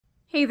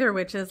Hey there,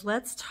 witches.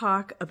 Let's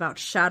talk about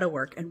shadow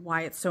work and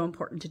why it's so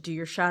important to do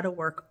your shadow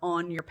work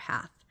on your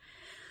path.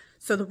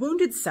 So the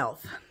wounded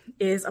self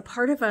is a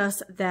part of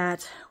us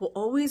that will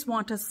always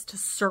want us to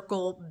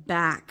circle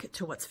back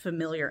to what's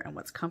familiar and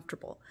what's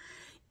comfortable,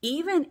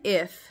 even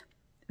if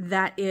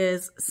that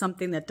is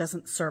something that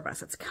doesn't serve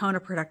us. It's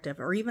counterproductive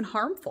or even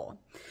harmful.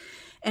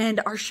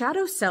 And our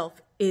shadow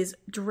self is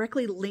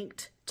directly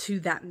linked to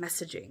that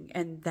messaging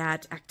and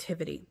that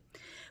activity.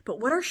 But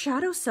what our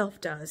shadow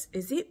self does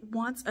is it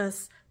wants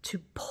us to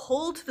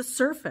pull to the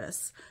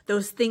surface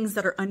those things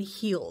that are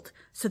unhealed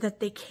so that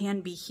they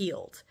can be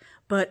healed.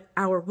 But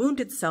our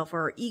wounded self,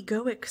 or our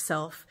egoic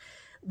self,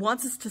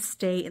 wants us to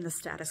stay in the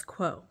status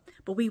quo.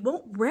 But we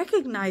won't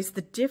recognize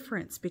the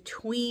difference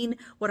between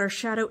what our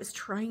shadow is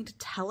trying to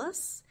tell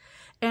us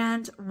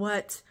and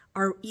what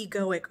our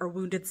egoic or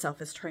wounded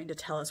self is trying to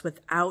tell us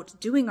without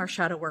doing our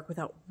shadow work,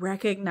 without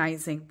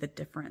recognizing the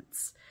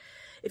difference.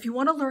 If you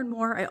want to learn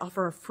more, I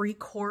offer a free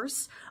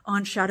course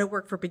on shadow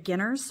work for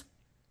beginners,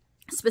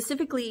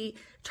 specifically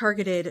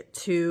targeted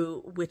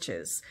to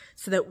witches,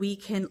 so that we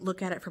can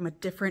look at it from a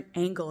different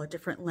angle, a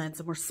different lens,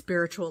 a more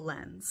spiritual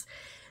lens.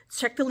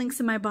 Check the links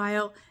in my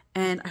bio,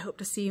 and I hope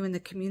to see you in the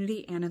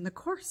community and in the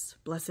course.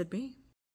 Blessed be.